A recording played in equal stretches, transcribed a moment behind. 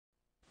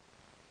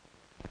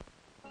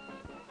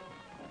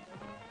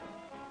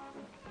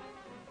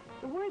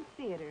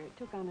theater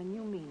took on a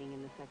new meaning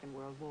in the Second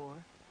World War.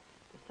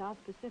 The South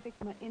Pacific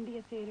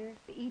India Theater,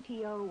 the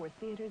ETO were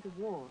theaters of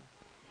war.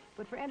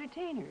 But for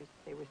entertainers,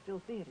 they were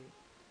still theaters.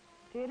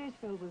 Theaters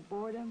filled with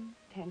boredom,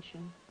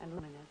 tension, and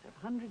loneliness of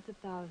hundreds of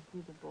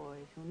thousands of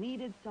boys who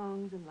needed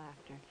songs and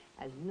laughter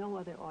as no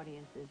other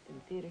audiences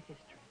in theater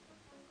history.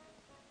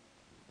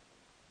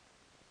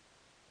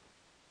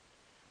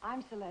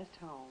 I'm Celeste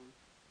Holmes,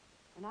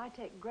 and I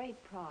take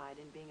great pride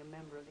in being a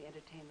member of the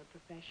entertainment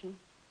profession.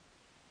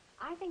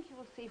 I think you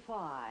will see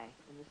why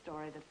in the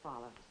story that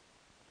follows.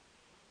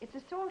 It's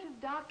a sort of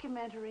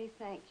documentary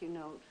thank you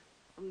note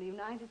from the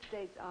United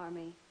States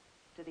Army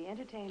to the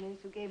entertainers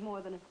who gave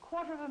more than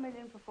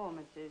 250,000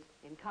 performances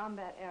in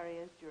combat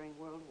areas during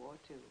World War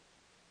II.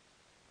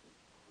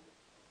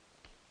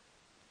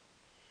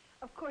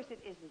 Of course, it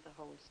isn't the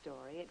whole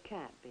story. It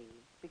can't be,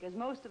 because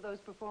most of those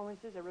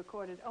performances are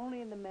recorded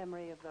only in the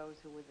memory of those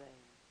who were there.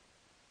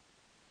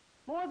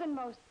 More than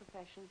most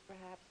professions,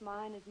 perhaps,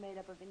 mine is made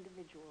up of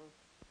individuals,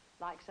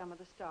 like some of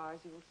the stars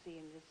you will see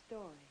in this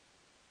story.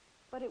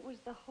 But it was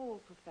the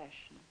whole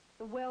profession,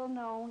 the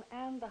well-known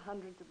and the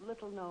hundreds of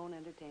little-known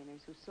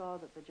entertainers who saw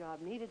that the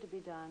job needed to be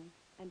done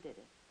and did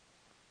it.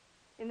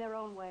 In their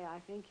own way, I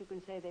think you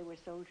can say they were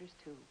soldiers,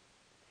 too.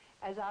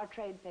 As our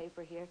trade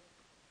paper here,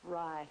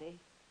 Variety,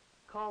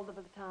 called them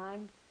at the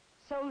time,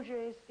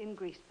 soldiers in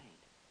grease paint.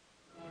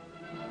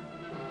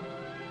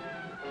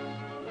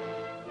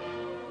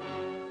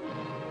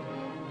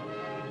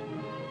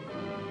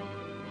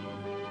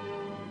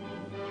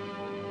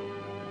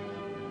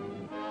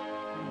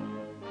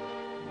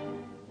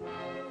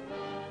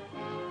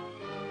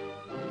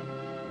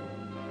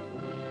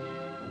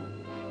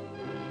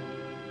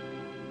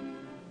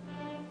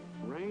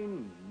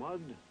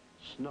 Mud,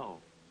 snow.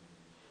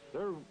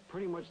 They're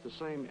pretty much the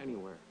same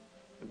anywhere.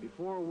 And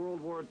before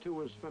World War II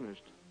was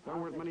finished, there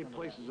weren't many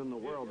places in the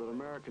world that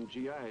American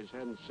GIs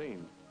hadn't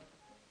seen.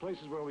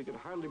 Places where we could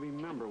hardly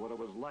remember what it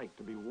was like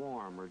to be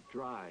warm or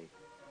dry,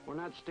 or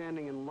not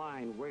standing in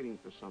line waiting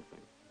for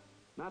something,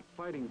 not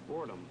fighting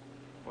boredom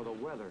or the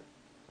weather,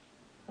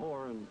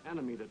 or an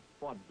enemy that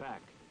fought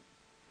back.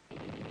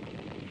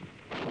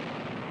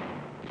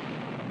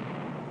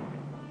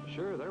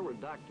 Sure, there were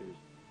doctors,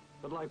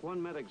 but like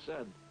one medic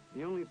said,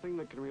 the only thing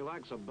that can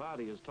relax a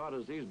body as taut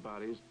as these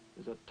bodies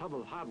is a tub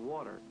of hot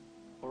water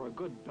or a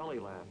good belly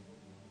laugh.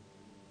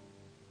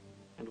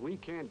 And we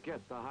can't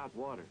get the hot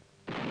water.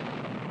 You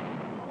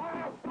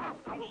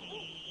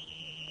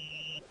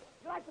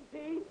like some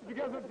tea? You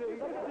get some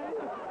tea?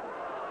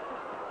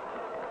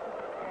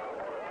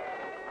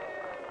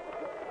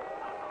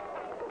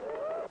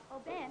 Oh,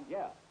 Ben?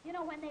 Yeah? You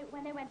know, when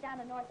they went down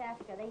to North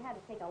Africa, they had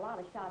to take a lot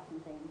of shots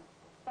and things.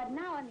 But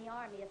now in the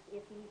Army, it's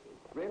easy.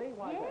 Really?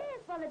 Why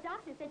Yes, well, the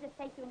doctors, they just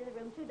take you into the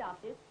room, 2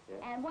 doctors,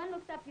 yeah. And one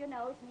looks up your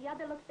nose, and the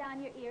other looks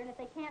down your ear, and if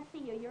they can't see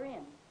you, you're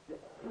in. That's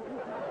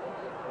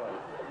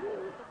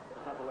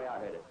not the way I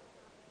heard it.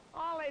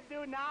 All they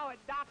do now, a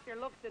doctor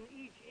looks in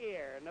each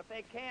ear, and if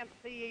they can't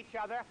see each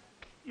other,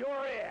 you're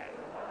in.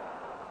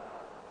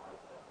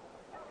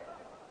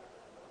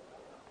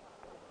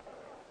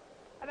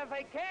 And if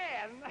they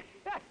can,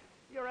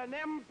 you're an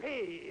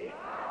MP.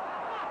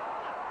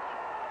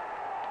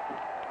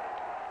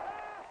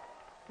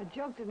 A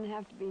joke didn't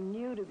have to be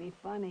new to be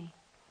funny.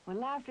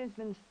 When laughter's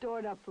been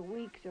stored up for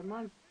weeks or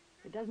months,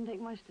 it doesn't take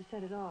much to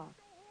set it off.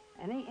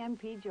 Any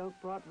MP joke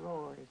brought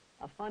roars.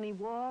 A funny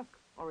walk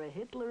or a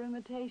Hitler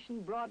imitation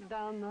brought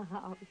down the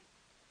house.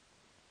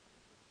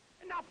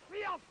 Enough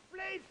filth,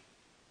 please.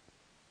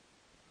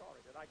 Sorry,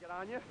 did I get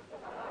on you?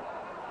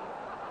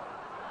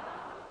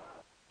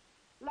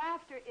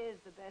 Laughter is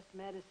the best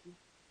medicine.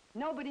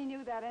 Nobody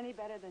knew that any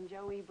better than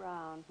Joe E.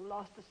 Brown, who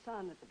lost a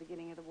son at the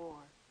beginning of the war.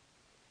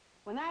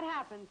 When that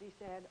happens, he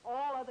said,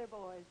 all other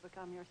boys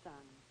become your sons.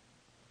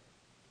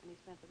 And he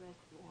spent the rest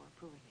of the war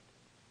proving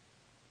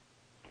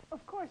it.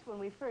 Of course, when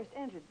we first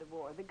entered the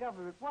war, the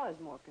government was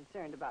more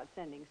concerned about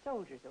sending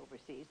soldiers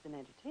overseas than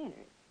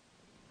entertainers.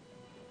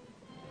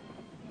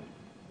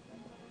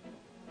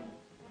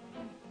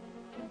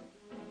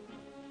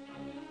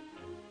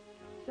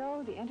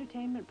 So the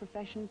entertainment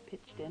profession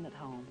pitched in at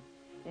home.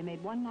 They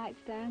made one-night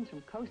stands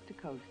from coast to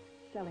coast,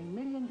 selling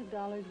millions of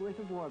dollars worth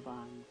of war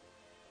bonds.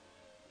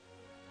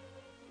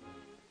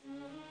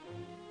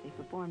 They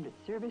performed at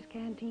service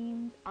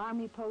canteens,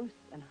 army posts,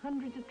 and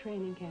hundreds of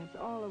training camps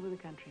all over the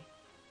country.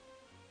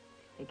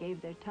 They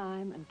gave their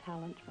time and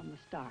talent from the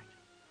start.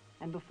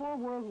 And before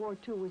World War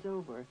II was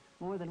over,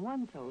 more than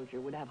one soldier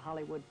would have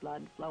Hollywood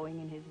blood flowing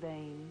in his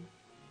veins.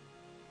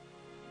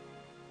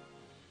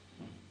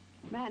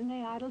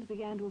 Matinee idols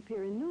began to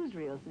appear in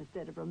newsreels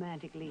instead of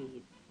romantic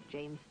leads.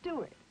 James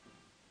Stewart,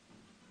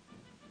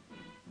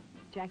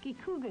 Jackie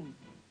Coogan.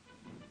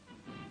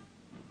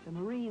 The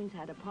Marines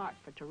had a part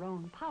for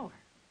Tyrone Power.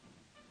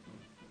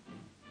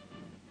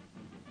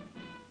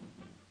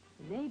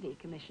 The Navy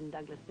commissioned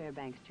Douglas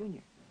Fairbanks,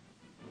 Jr.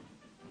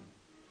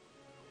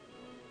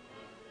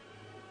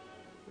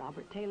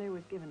 Robert Taylor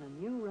was given a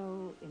new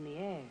role in the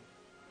air.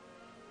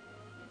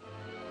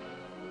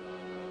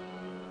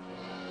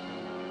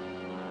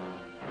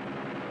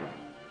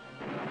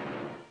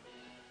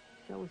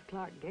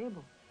 Clark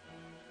Gable.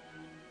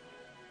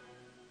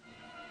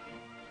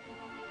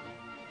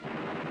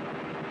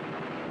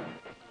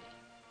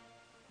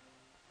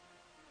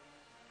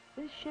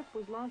 This ship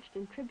was launched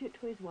in tribute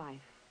to his wife,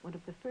 one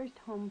of the first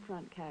home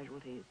front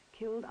casualties,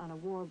 killed on a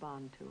war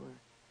bond tour,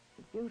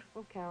 the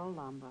beautiful Carol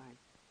Lombard.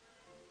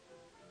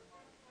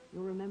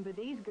 You'll remember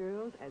these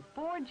girls as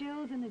 4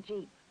 jewels in a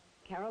Jeep: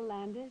 Carol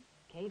Landis,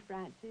 Kay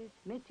Francis,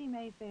 Mitzi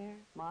Mayfair,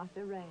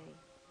 Martha Ray.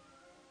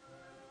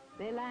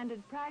 They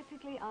landed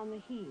practically on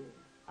the heels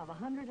of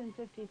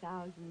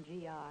 150,000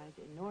 GRs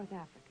in North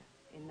Africa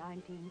in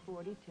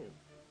 1942.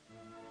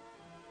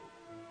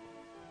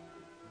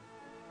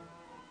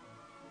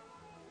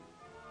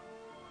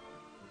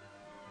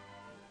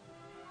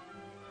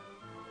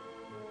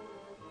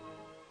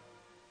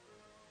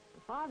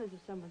 The fathers of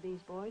some of these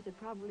boys had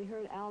probably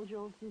heard Al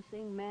Jolson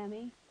sing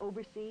Mammy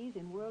overseas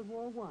in World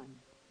War I.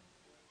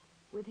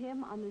 With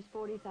him on this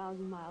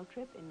 40,000-mile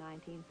trip in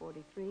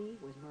 1943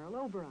 was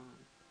Merle Oberon.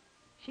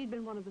 She'd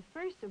been one of the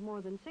first of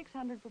more than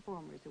 600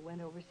 performers who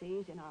went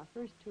overseas in our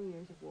first 2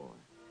 years of war.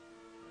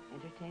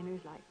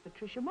 Entertainers like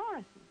Patricia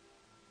Morrison.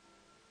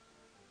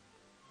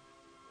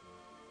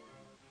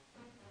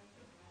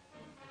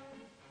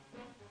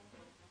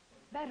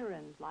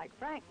 Veterans like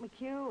Frank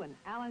McHugh and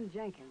Alan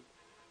Jenkins.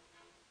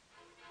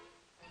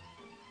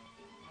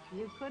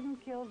 You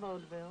couldn't kill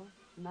vaudeville,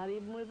 not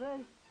even with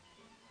this.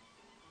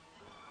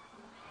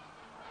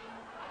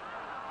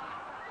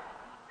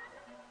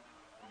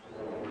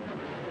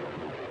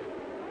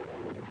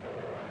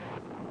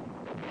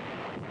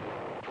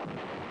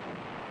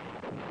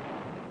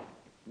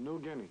 New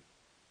Guinea,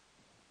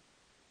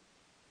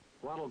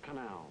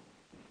 Guadalcanal,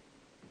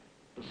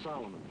 the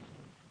Solomons,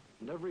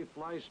 and every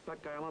fly-speck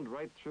island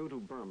right through to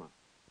Burma.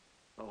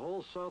 The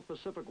whole South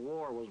Pacific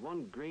War was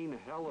one green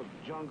hell of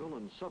jungle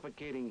and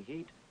suffocating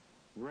heat,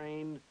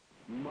 rain,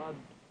 mud,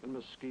 and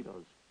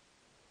mosquitoes,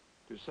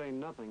 to say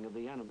nothing of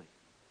the enemy.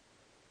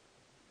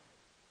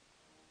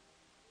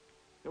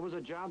 It was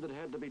a job that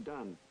had to be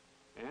done,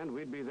 and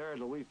we'd be there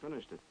till we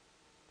finished it.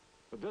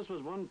 But this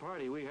was one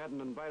party we hadn't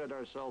invited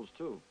ourselves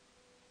to.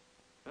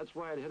 That's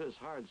why it hit us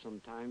hard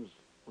sometimes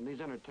when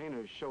these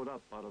entertainers showed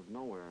up out of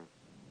nowhere.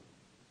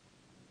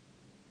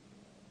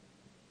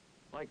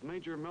 Like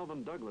Major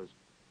Melvin Douglas,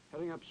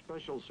 heading up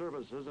special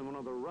services in one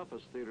of the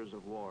roughest theaters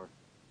of war,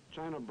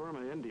 China,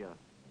 Burma, India.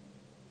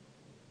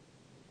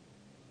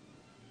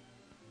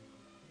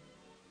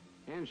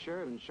 Ann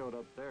Sheridan showed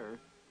up there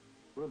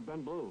with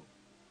Ben Blue.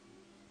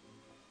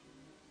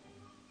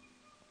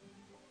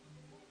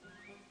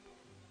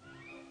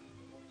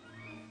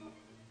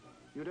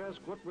 You'd ask,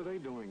 what were they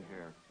doing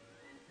here?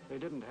 They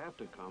didn't have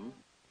to come,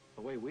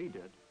 the way we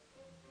did,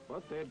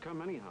 but they had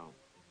come anyhow,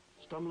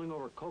 stumbling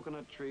over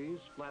coconut trees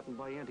flattened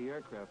by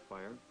anti-aircraft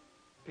fire,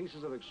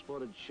 pieces of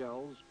exploded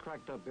shells,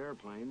 cracked up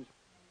airplanes.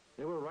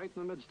 They were right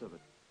in the midst of it,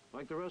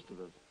 like the rest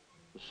of us.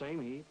 The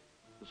same heat,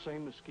 the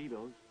same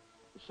mosquitoes,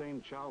 the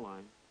same chow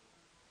line.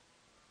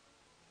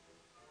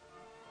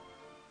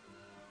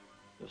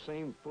 The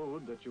same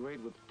food that you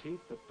ate with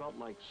teeth that felt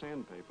like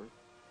sandpaper.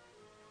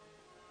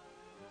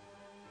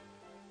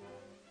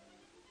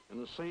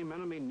 And the same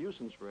enemy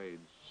nuisance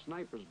raids,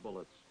 snipers'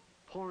 bullets,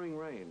 pouring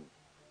rain.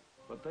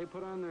 But they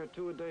put on their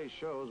 2-a-day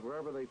shows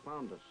wherever they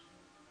found us.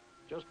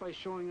 Just by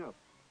showing up,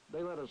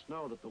 they let us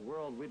know that the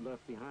world we'd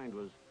left behind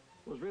was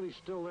really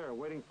still there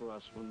waiting for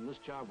us when this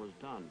job was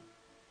done.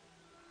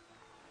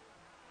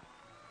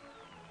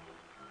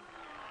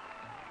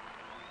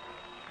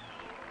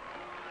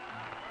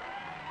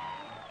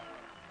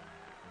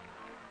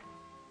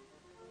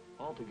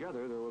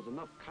 Altogether, there was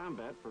enough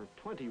combat for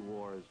 20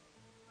 wars.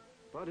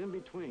 But in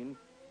between,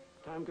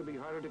 time could be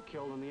harder to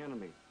kill than the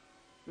enemy.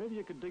 Maybe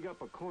you could dig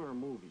up a corner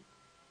movie.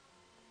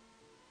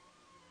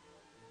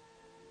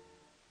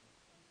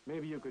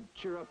 Maybe you could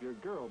cheer up your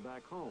girl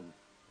back home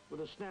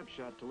with a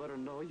snapshot to let her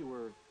know you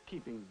were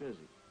keeping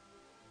busy.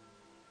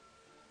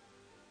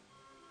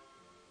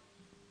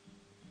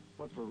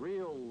 But for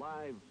real,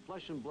 live,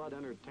 flesh and blood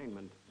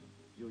entertainment,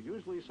 you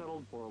usually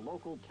settled for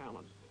local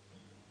talent.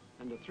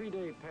 And the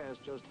 3-day pass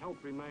just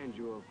helped remind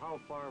you of how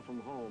far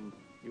from home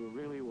you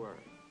really were.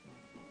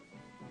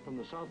 From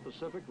the South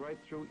Pacific right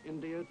through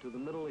India to the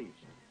Middle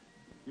East,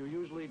 you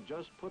usually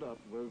just put up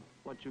with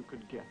what you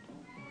could get.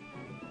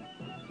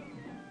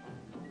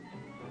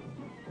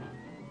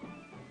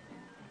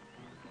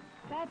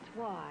 That's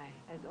why,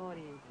 as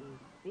audiences,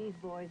 these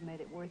boys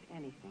made it worth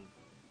anything.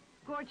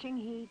 Scorching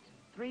heat,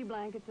 3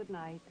 blankets at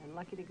night, and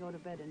lucky to go to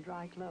bed in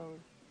dry clothes.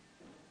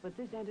 But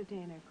this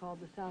entertainer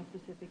called the South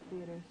Pacific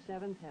Theater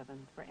Seventh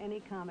Heaven for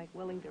any comic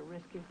willing to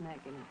risk his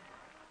neck in it.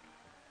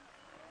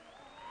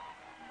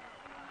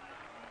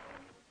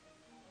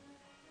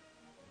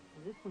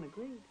 This one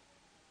agreed.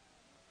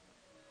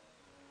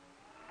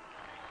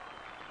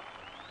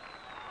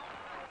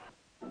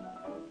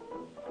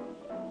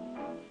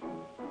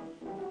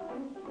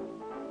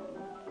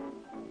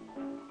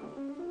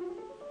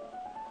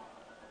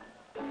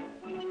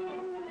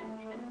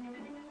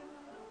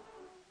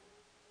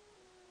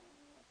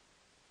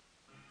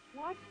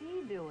 What's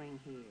he doing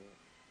here?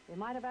 They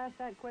might have asked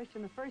that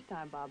question the first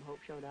time Bob Hope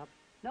showed up.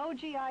 No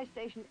GI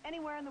station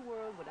anywhere in the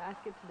world would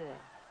ask it today.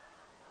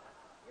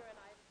 You're a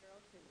nice girl,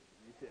 too.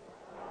 You too.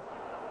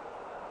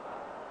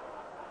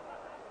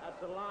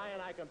 That's a lie,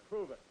 and I can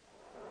prove it.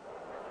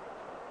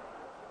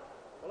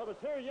 Well, it was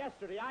here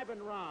yesterday. I've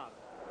been robbed.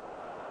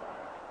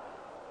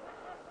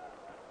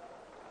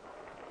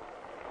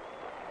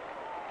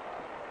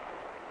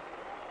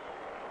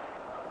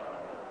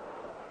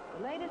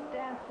 The latest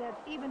dance sets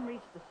even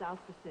reached the South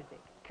Pacific,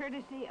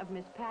 courtesy of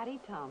Miss Patty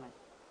Thomas.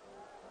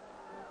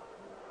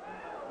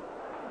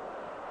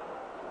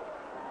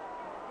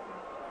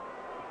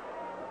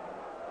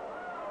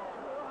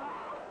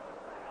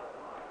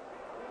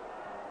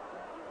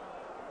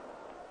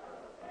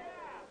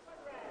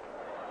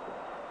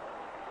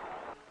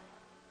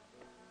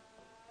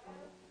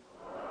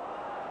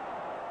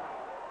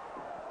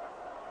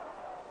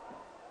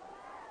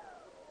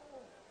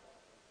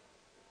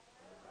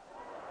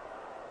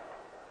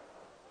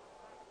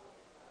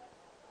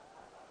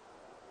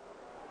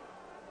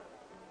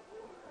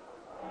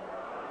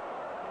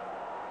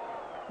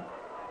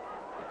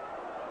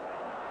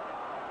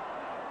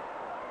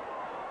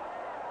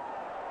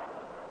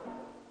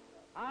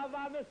 How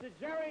about Mr.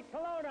 Jerry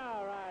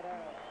Colonna,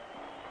 rider?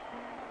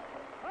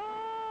 Oh,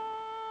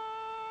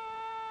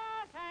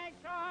 thanks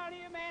all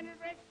you men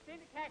dressed in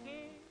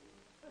khaki.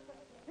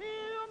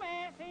 You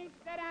may think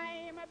that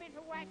I'm a bit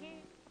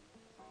wacky.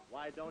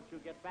 Why don't you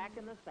get back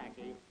in the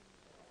sacky?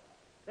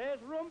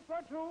 There's room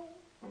for two.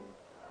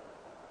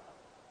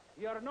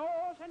 Your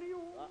nose and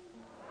you.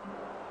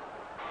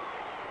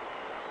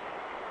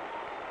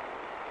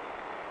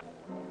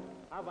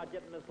 How about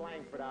getting Miss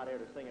Langford out here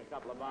to sing a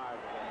couple of bars?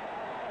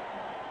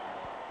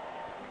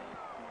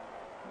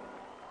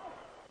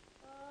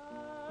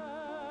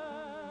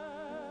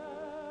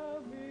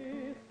 I'll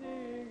be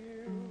seeing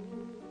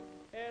you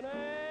in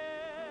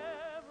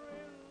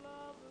every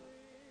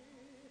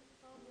lovely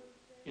summer's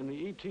day. In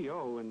the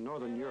ETO in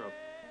Northern Europe,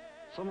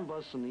 some of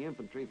us in the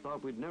infantry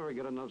thought we'd never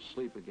get enough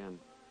sleep again.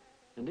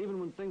 And even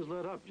when things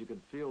let up, you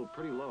could feel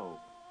pretty low.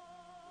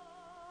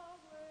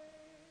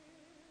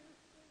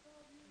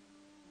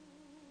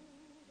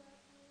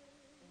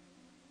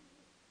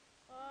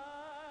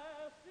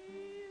 I'll see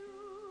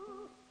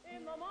you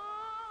in the morning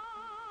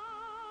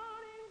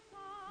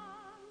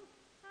sun,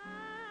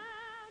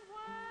 and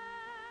when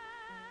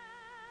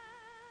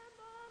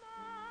the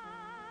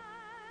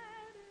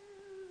night is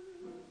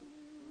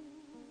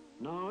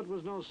new. No, it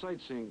was no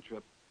sightseeing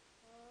trip.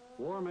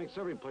 War makes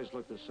every place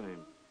look the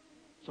same.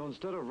 So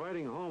instead of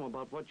writing home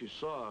about what you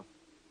saw,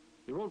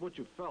 you wrote what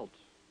you felt,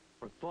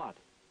 or thought,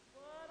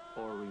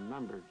 or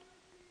remembered.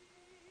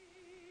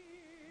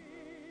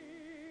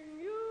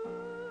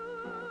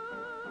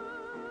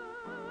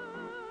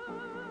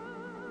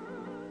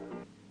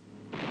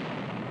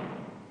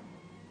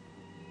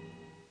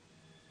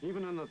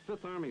 Even on the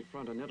Fifth Army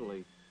front in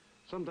Italy,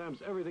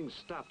 sometimes everything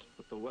stopped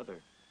but the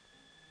weather.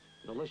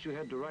 The less you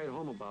had to write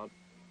home about,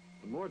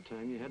 the more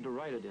time you had to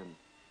write it in.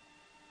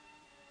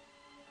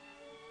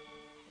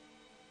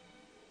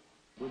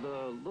 With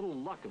a little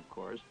luck, of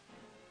course,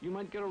 you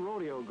might get a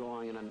rodeo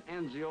going in an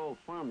Anzio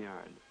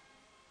farmyard.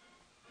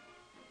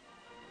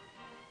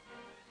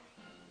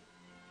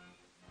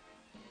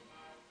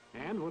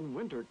 And when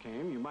winter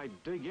came, you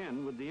might dig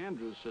in with the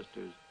Andrews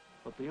sisters.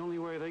 But the only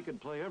way they could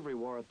play every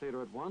war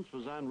theater at once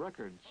was on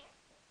records.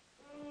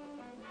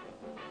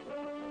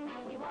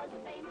 He was a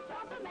famous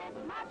trumpet man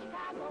from my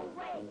Chicago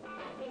way.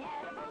 He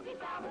had a boogie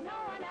style but no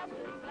one else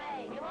could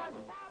play. He was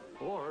a trumpet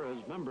man. Or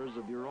as members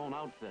of your own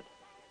outfit.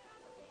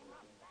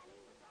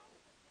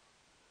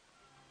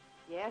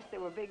 Yes, there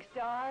were big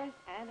stars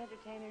and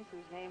entertainers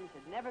whose names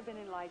had never been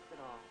in lights at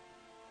all.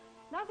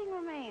 Nothing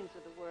remains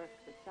of the work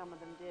that some of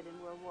them did in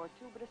World War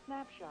II but a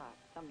snapshot,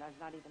 sometimes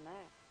not even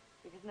that,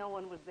 because no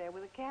one was there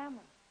with a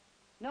camera.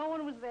 No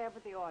one was there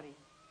but the audience.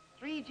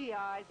 3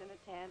 GIs in a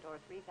tent or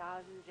 3,000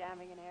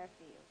 jamming in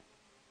airfields.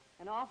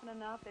 And often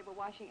enough, they were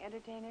watching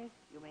entertainers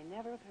you may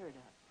never have heard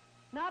of.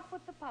 Not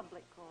what the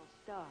public calls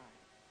stars,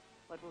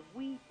 but what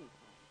we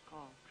people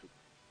call troopers,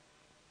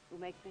 who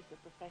make this a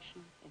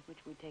profession in which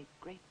we take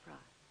great pride.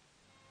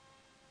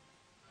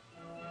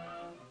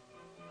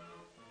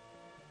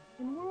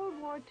 In World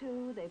War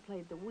II, they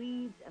played the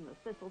weeds and the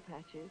thistle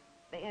patches.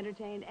 They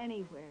entertained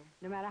anywhere,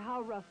 no matter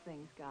how rough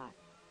things got.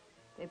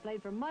 They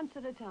played for months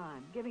at a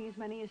time, giving as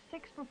many as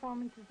 6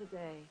 performances a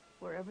day,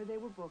 wherever they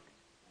were booked.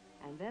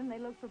 And then they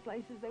looked for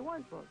places they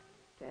weren't booked,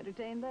 to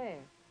entertain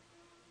there.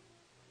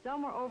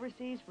 Some were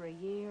overseas for a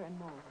year and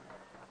more.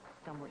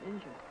 Some were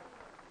injured.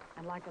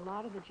 And like a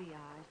lot of the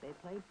GIs they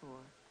played for,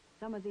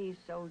 some of these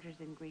soldiers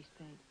in grease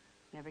paint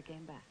never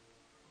came back.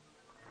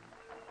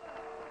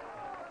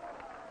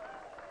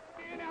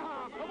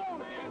 Now, come on,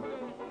 man.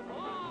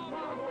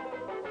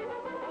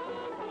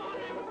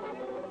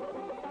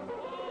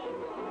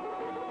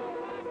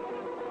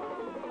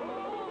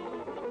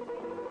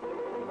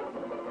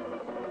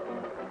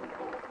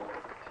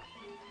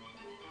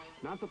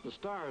 Not that the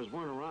stars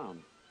weren't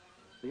around.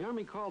 The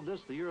Army called this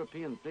the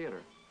European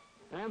theater,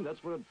 and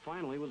that's what it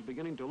finally was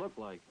beginning to look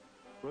like.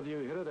 whether you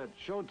hit it at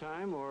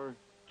showtime or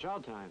chow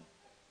time.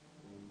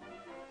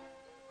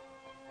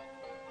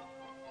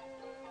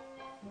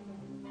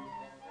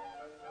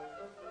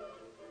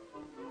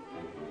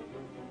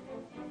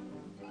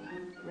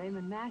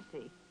 Raymond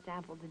Massey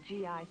sampled the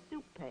GI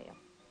soup pail.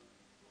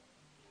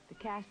 The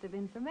cast of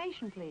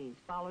Information Please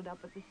followed up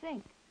at the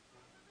sink.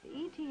 The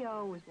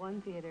ETO was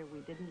one theater we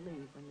didn't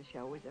leave when the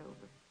show was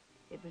over.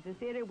 It was a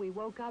theater we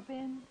woke up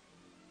in,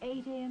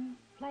 ate in,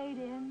 played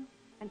in,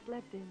 and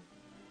slept in.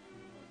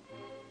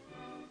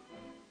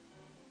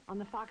 On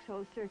the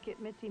Foxhole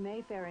circuit, Mitzi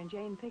Mayfair and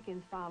Jane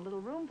Pickens found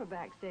little room for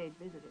backstage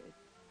visitors.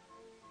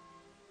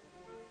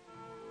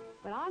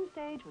 But on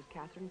stage was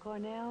Catherine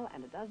Cornell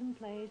and a dozen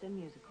plays and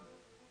musicals.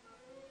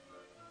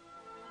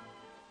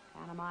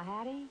 Panama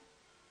Hattie,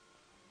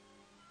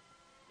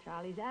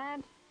 Charlie's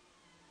Aunt,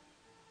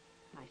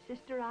 My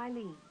Sister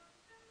Eileen.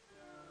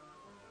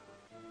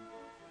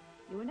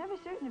 You were never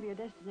certain of your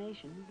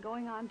destination.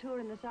 Going on tour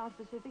in the South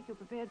Pacific, you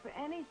prepared for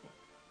anything.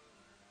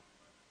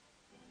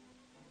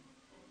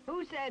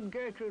 Who said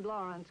Gertrude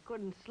Lawrence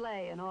couldn't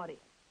slay an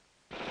audience?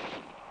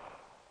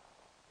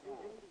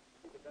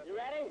 You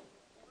ready?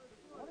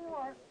 What do you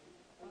want?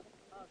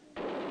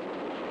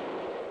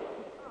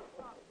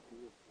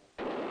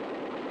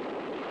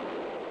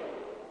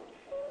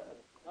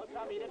 Don't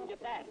tell me you didn't get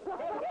that.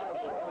 That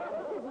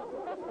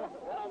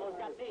almost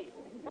got me.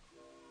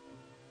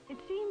 It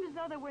seemed as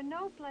though there were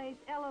no place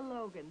Ella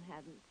Logan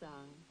hadn't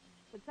sung.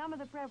 But some of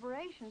the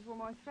preparations were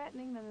more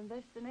threatening than the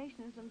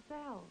destinations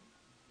themselves.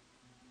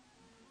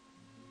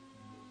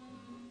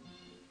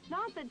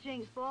 Not that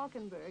Jinx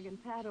Falkenberg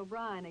and Pat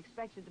O'Brien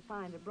expected to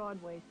find a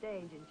Broadway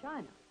stage in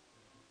China.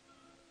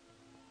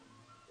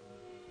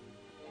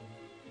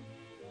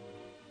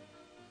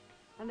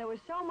 And there was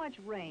so much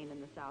rain in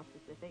the South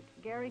Pacific,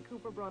 Gary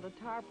Cooper brought a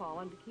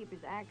tarpaulin to keep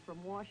his act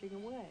from washing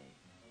away.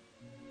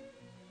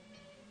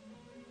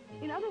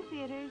 In other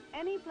theaters,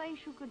 any place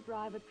you could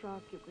drive a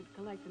truck, you could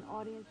collect an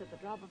audience at the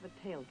drop of a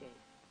tailgate.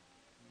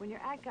 When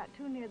your act got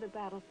too near the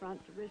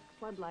battlefront to risk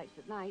floodlights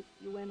at night,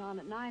 you went on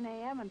at 9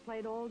 a.m. and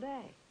played all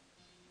day.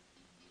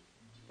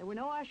 There were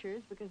no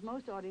ushers because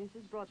most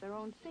audiences brought their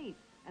own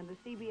seats, and the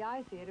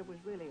CBI theater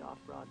was really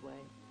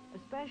off-Broadway,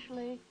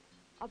 especially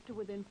up to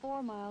within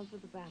 4 miles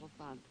of the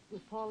battlefront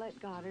with Paulette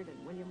Goddard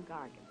and William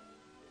Gargan.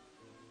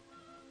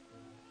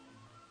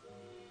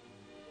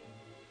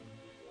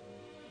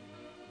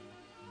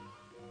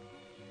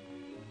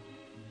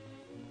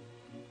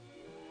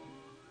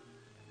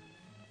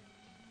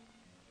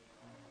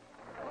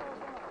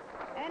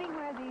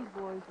 Anywhere these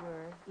boys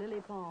were,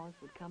 Lily Pons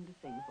would come to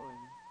sing for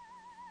them.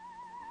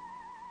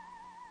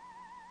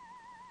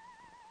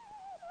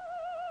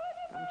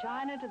 From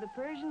China to the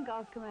Persian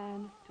Gulf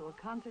Command to a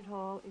concert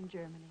hall in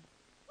Germany.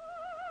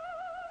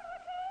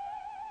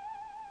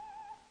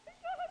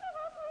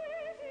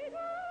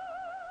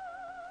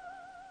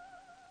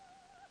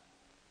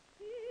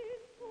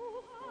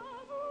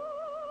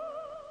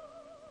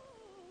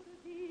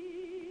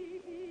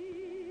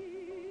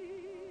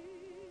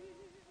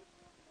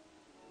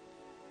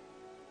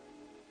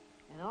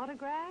 And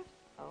autographs?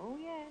 Oh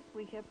yes,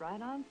 we kept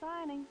right on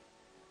signing.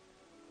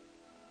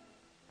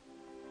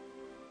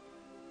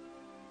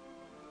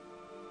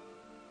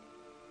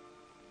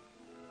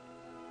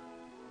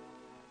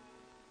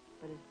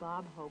 But as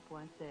Bob Hope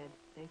once said,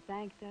 they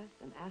thanked us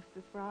and asked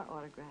us for our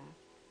autographs.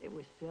 It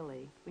was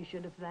silly. We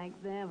should have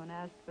thanked them and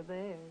asked for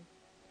theirs.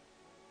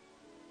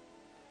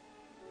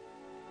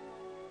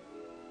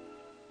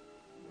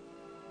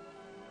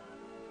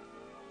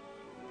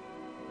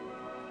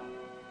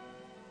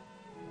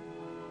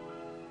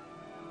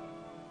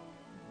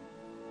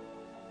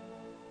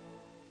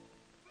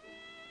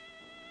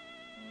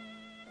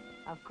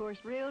 Of course,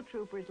 real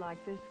troopers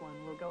like this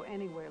one will go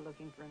anywhere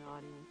looking for an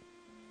audience.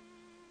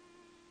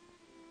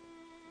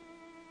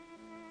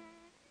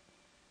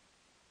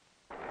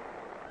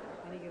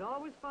 And he could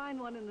always find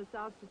one in the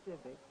South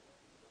Pacific.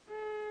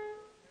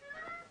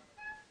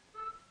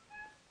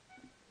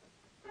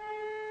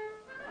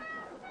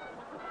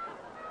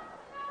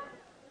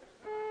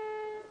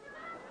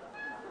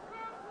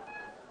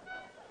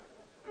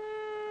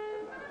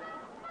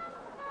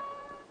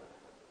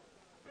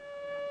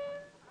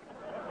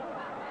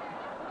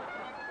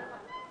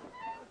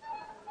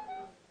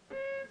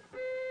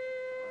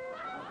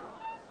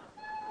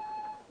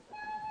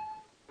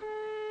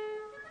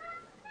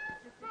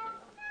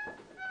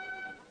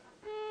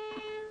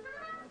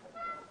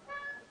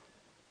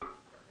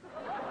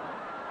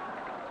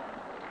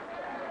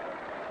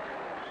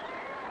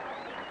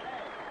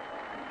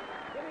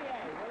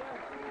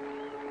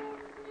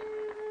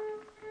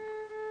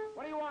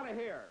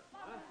 Here,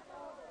 huh?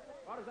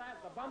 What is that,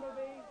 the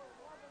bumblebee?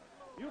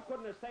 You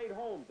couldn't have stayed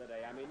home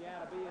today. I mean, you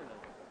had to be in it.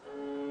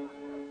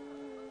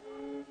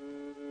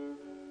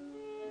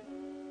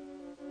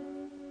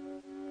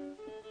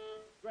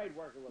 Great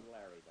working with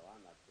Larry, though. I'm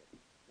not kidding.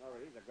 No,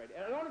 he's a great...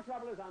 The only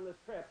trouble is on this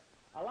trip,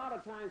 a lot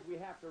of times we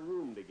have to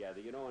room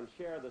together, you know, and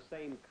share the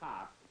same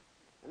cot.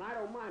 And I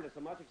don't mind it so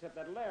much, except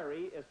that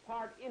Larry is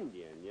part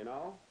Indian, you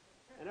know.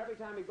 And every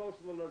time he goes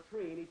to the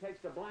latrine, he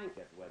takes the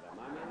blanket with him.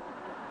 I mean...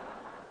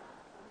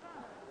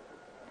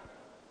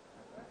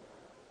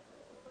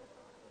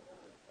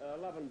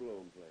 Love and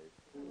Bloom, please.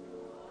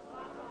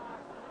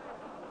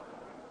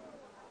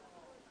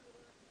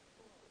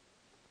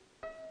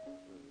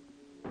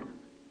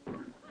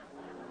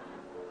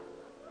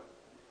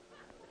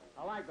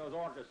 I like those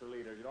orchestra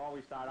leaders. You'd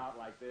always start out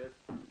like this.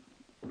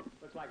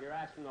 Looks like you're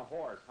asking a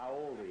horse how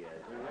old he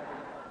is.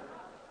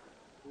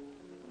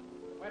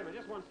 Wait a minute,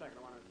 just 1 second.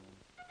 I want to...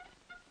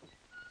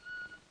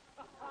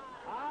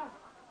 Huh?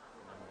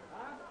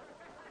 Huh?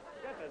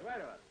 Get this, wait a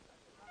minute.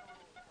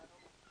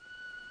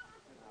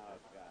 Oh,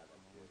 God,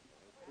 that's beautiful.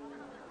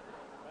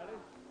 Ready?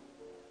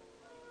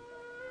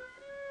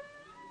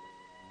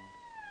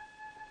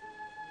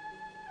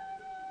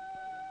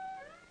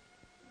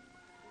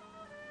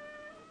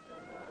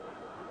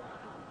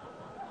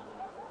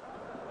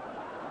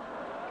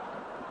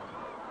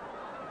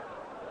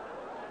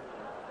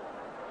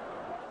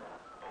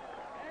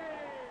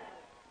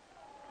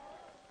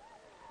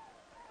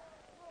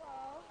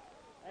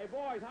 Hey,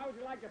 boys, how would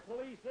you like to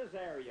police this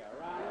area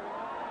around here?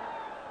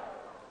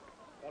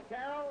 Well,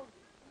 Carol,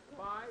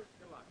 goodbye.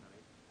 Good luck,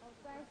 honey. Oh,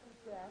 thank you,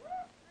 Jeff.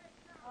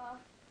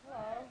 Hello.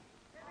 Hello.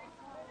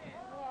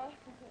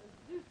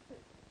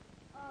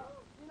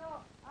 You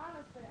know,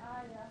 honestly,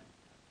 I'm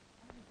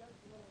just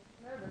a little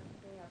nervous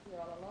being up here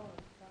all alone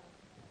in front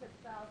of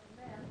 6,000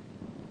 men.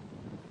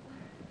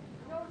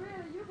 You know,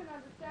 really, you can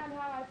understand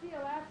how I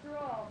feel after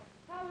all.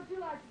 How would you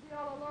like to be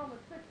all alone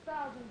with 6,000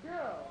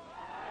 girls?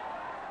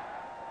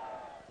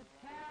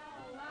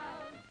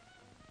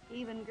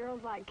 Even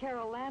girls like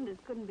Carol Landis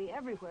couldn't be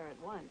everywhere at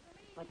once,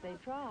 but they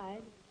tried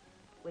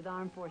with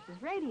Armed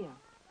Forces Radio.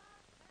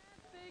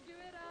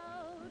 Figure it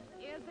out.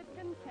 Is it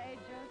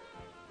contagious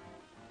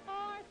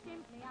or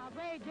simply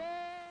outrageous?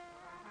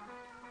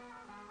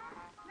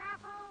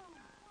 Snafu!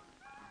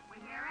 We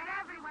hear it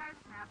everywhere,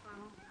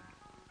 snafu.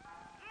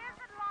 Is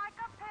it like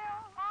a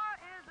pill or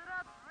is it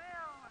a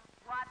thrill?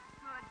 What's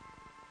good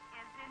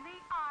is in the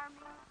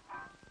army.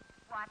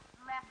 What's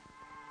left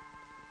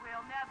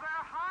will never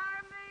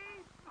harm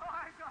me.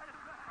 My God.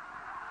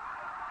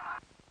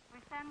 We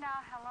send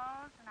our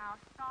hellos and our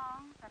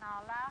songs and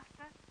our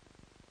laughter,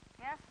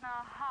 yes, and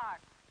our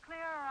hearts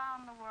clear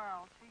around the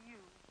world to you,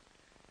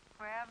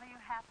 wherever you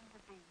happen to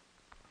be.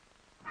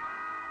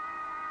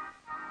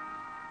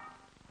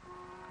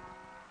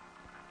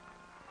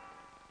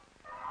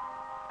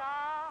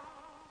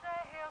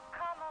 Someday he'll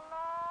come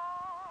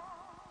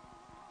along,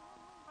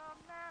 the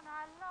man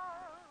I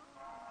love,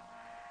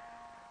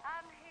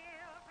 and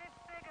he'll be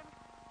big and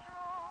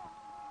strong,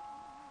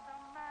 the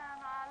man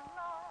I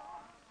love.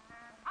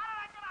 How did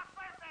I get off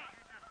third base?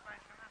 You just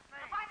mentioned his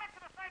name. If I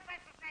mentioned the third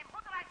baseman's name, who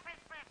did I say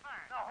played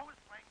first? No, who's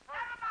playing first?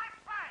 Never mind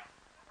first.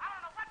 I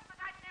don't know. What's the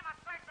guy's name on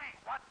third base?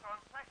 What's on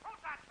second?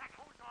 Who's on second?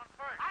 Who's on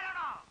first? I don't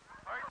know.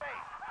 Third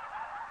base.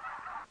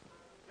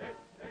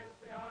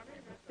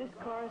 This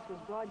chorus was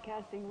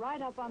broadcasting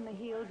right up on the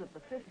heels of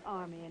the Fifth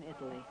Army in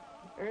Italy.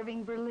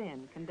 Irving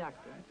Berlin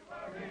conducting.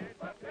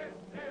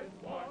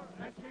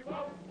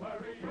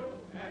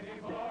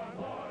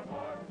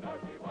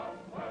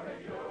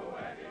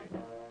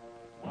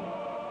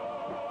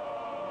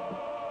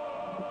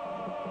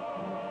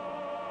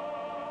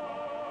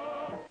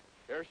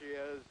 Here she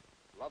is,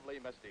 lovely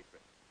Miss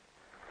Dietrich.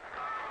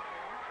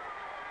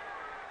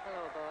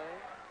 Hello,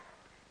 boys.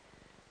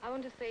 I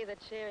want to say that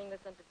sharing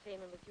this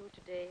entertainment with you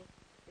today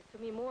is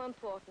to me more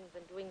important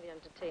than doing the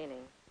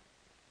entertaining.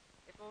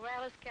 If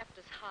morale is kept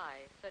as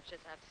high, such as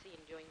I've seen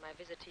during my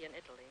visit here in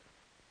Italy,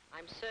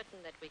 I'm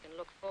certain that we can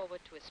look forward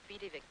to a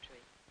speedy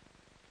victory.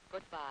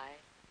 Goodbye,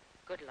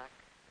 good luck,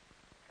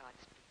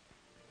 Godspeed.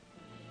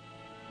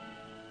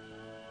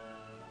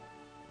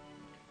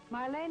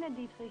 Marlene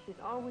Dietrich is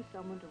always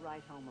someone to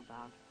write home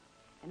about.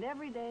 And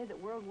every day that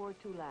World War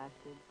II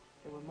lasted,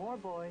 there were more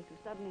boys who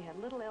suddenly had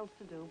little else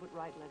to do but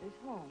write letters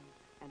home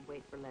and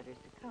wait for letters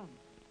to come.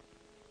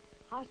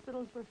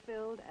 Hospitals were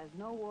filled as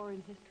no war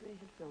in history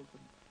had filled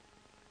them.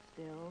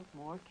 Still,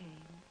 more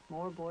came,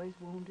 more boys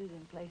wounded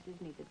in places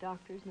neither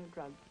doctors nor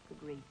drugs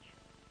could reach.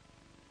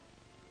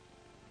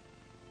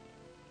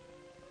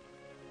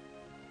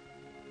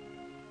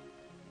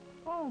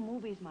 Oh,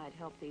 movies might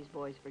help these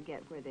boys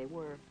forget where they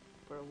were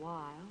for a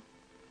while,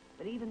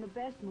 but even the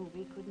best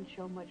movie couldn't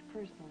show much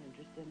personal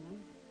interest in them,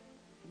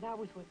 and that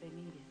was what they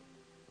needed.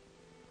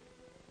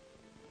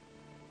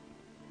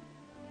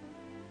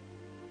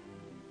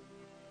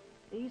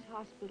 These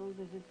hospital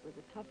visits were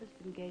the toughest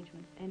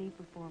engagements any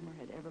performer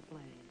had ever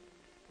played,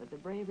 but the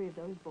bravery of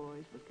those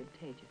boys was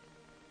contagious.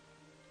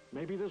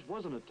 Maybe this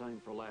wasn't a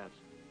time for laughs,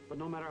 but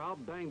no matter how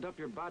banged up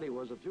your body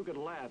was, if you could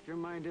laugh, your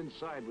mind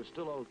inside was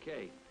still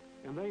okay.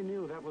 And they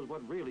knew that was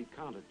what really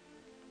counted.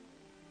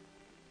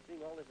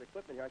 Seeing all this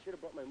equipment here, I should have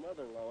brought my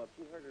mother-in-law up.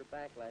 She hurt her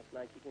back last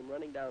night. She came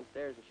running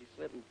downstairs and she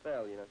slipped and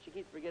fell, you know. She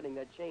keeps forgetting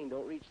that chain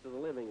don't reach to the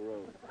living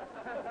room.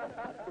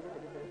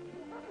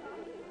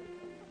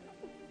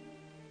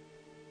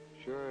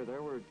 Sure,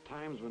 there were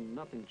times when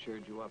nothing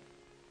cheered you up.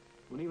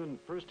 when even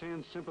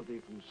first-hand sympathy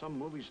from some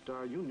movie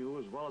star you knew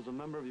as well as a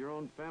member of your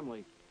own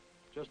family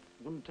just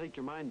wouldn't take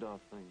your mind off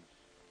things.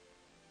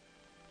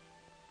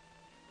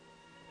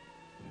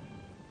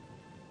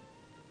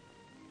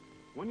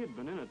 When you'd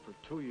been in it for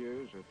 2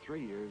 years or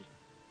 3 years,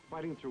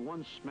 fighting through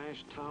one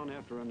smashed town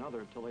after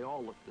another till they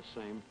all looked the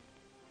same,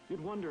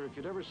 you'd wonder if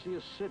you'd ever see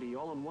a city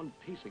all in one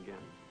piece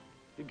again.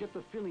 You'd get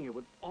the feeling it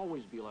would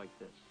always be like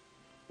this,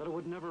 that it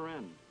would never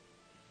end,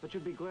 that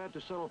you'd be glad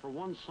to settle for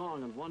one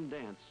song and one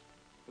dance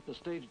at the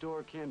Stage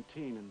Door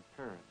Canteen in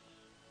Paris.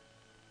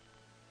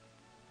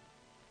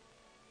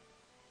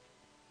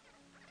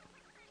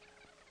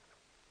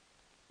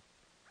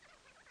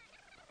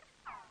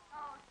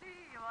 Oh,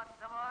 see what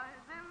the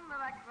boys in the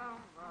back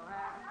room will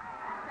have.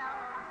 Tell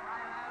them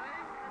I'm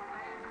having the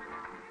same.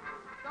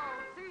 So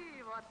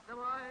see what the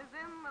boys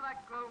in the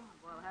back room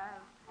will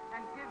have,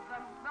 and give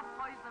them the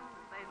poison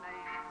they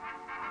made.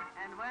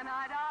 And when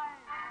I die,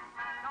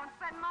 don't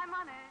spend my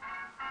money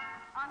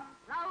on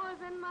flowers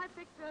in my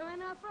picture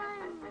in a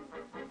frame.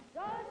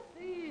 Just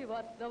see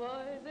what the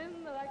boys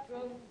in the back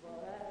room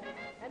will have,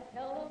 and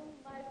tell them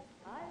I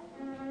sigh,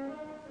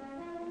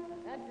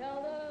 and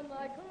tell them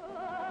I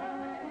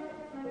cry,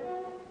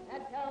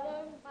 and tell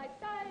them I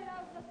died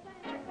of the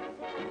same.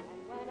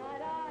 And when I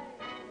die,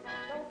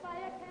 don't buy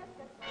a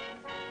casket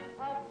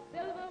of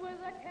silver with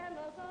the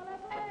candles on a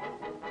flame.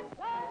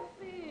 Just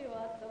see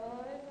what the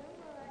boys in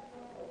the back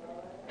room will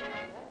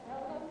have, and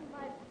tell them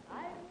I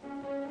sigh,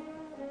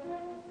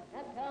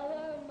 and tell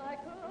them I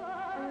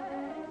cry,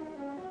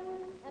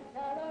 and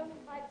tell them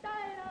I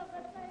died of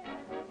the same.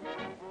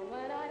 And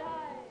when I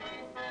die,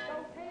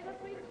 don't pay the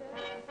preacher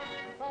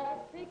for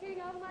speaking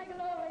of my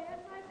glory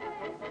and my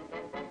fame.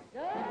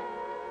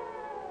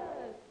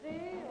 Just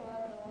see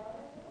what.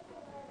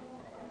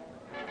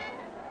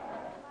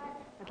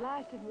 At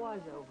last it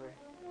was over.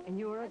 In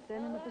Europe,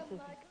 then in the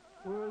Pacific,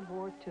 World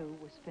War II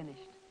was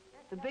finished.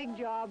 The big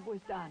job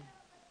was done.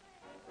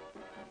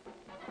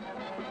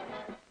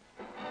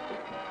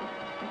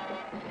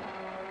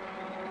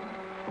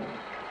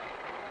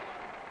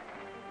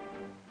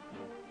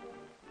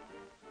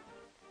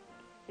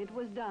 It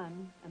was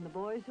done, and the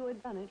boys who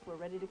had done it were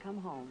ready to come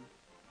home.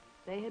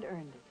 They had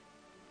earned it.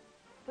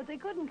 But they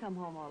couldn't come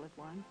home all at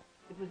once.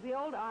 It was the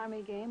old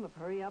Army game of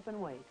hurry up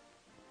and wait.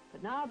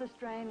 But now the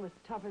strain was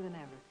tougher than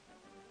ever.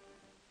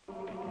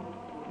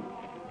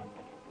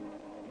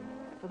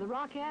 For the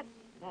Rockettes,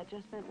 that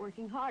just meant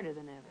working harder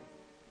than ever.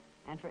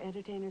 And for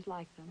entertainers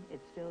like them,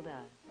 it still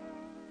does.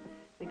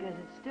 Because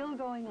it's still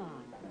going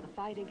on, the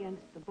fight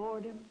against the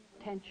boredom,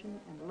 tension,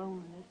 and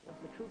loneliness of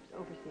the troops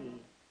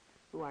overseas,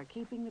 who are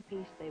keeping the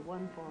peace they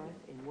won for us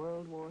in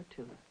World War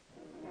II.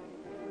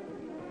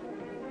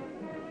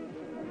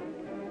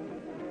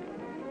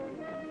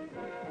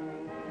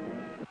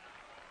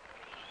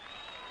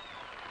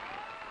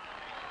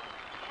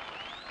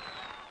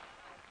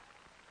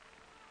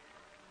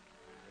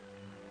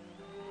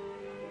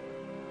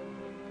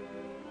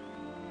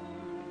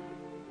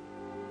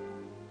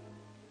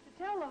 To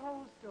tell the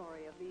whole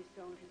story of these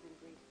soldiers in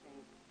grease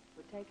paint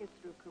would take us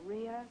through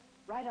Korea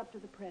right up to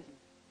the present.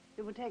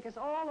 It would take us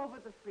all over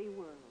the free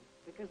world,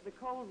 because the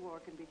Cold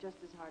War can be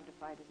just as hard to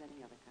fight as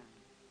any other kind.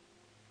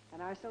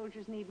 And our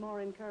soldiers need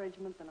more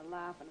encouragement than a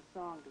laugh and a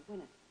song to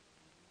win it.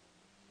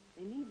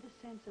 They need the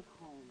sense of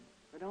home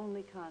that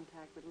only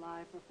contact with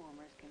live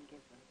performers can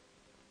give them.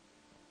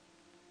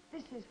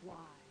 This is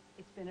why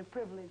it's been a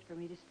privilege for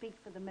me to speak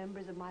for the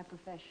members of my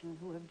profession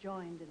who have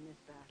joined in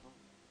this battle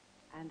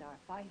and are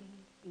fighting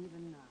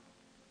even now.